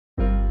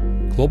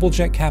Global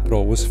Jet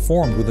Capital was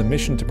formed with a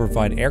mission to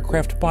provide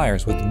aircraft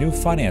buyers with new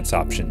finance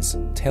options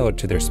tailored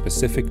to their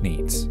specific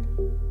needs.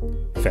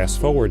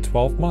 Fast forward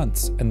 12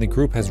 months, and the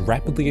group has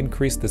rapidly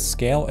increased the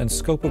scale and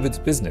scope of its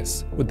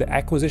business with the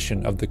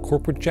acquisition of the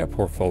corporate jet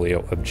portfolio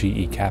of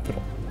GE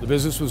Capital. The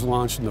business was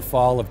launched in the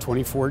fall of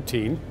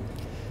 2014.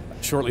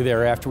 Shortly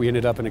thereafter, we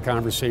ended up in a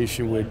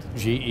conversation with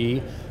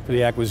GE for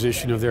the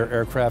acquisition of their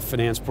aircraft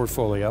finance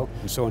portfolio.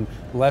 And so in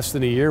less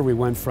than a year, we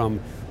went from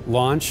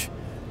launch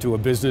to a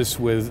business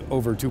with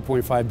over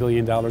 $2.5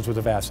 billion worth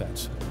of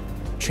assets.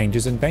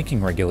 Changes in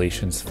banking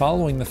regulations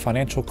following the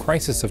financial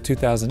crisis of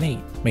 2008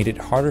 made it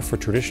harder for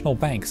traditional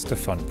banks to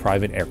fund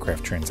private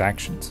aircraft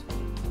transactions.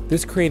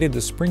 This created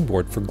the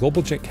springboard for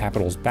Global Jet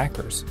Capital's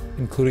backers,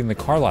 including the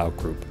Carlyle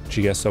Group,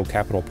 GSO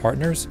Capital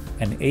Partners,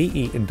 and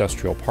AE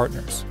Industrial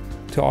Partners,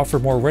 to offer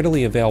more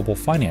readily available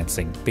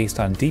financing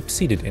based on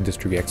deep-seated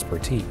industry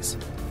expertise.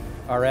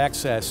 Our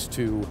access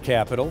to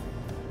capital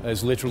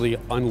is literally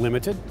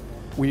unlimited.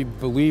 We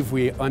believe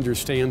we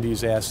understand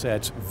these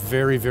assets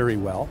very, very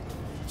well.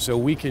 So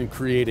we can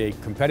create a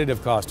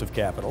competitive cost of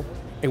capital,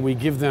 and we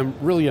give them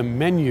really a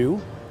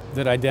menu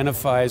that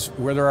identifies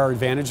where there are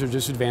advantages or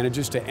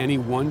disadvantages to any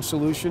one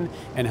solution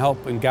and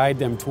help and guide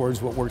them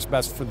towards what works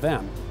best for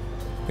them.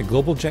 The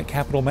Global Jet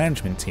Capital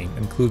management team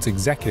includes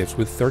executives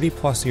with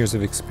 30+ years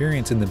of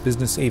experience in the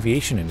business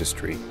aviation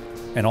industry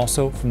and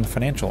also from the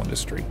financial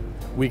industry.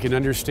 We can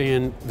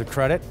understand the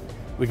credit,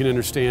 we can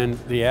understand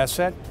the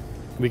asset,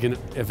 we can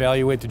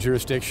evaluate the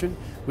jurisdiction.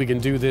 We can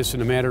do this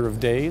in a matter of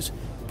days,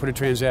 put a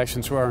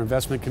transaction through our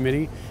investment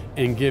committee,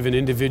 and give an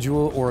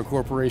individual or a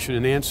corporation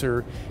an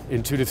answer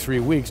in 2 to 3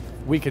 weeks.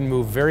 We can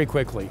move very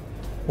quickly.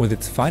 With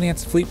its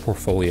finance fleet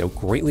portfolio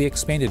greatly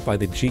expanded by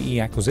the GE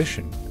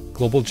acquisition,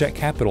 Global Jet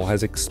Capital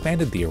has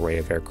expanded the array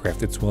of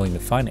aircraft it's willing to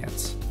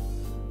finance.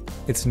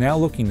 It's now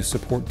looking to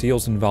support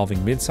deals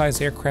involving mid-size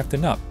aircraft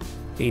and up,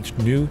 aged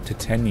new to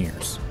 10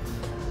 years.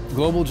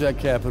 Global Jet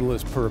Capital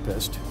is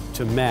purposed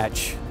to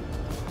match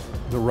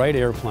the right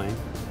airplane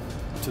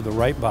to the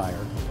right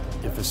buyer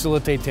and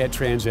facilitate that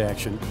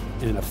transaction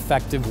in an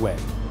effective way.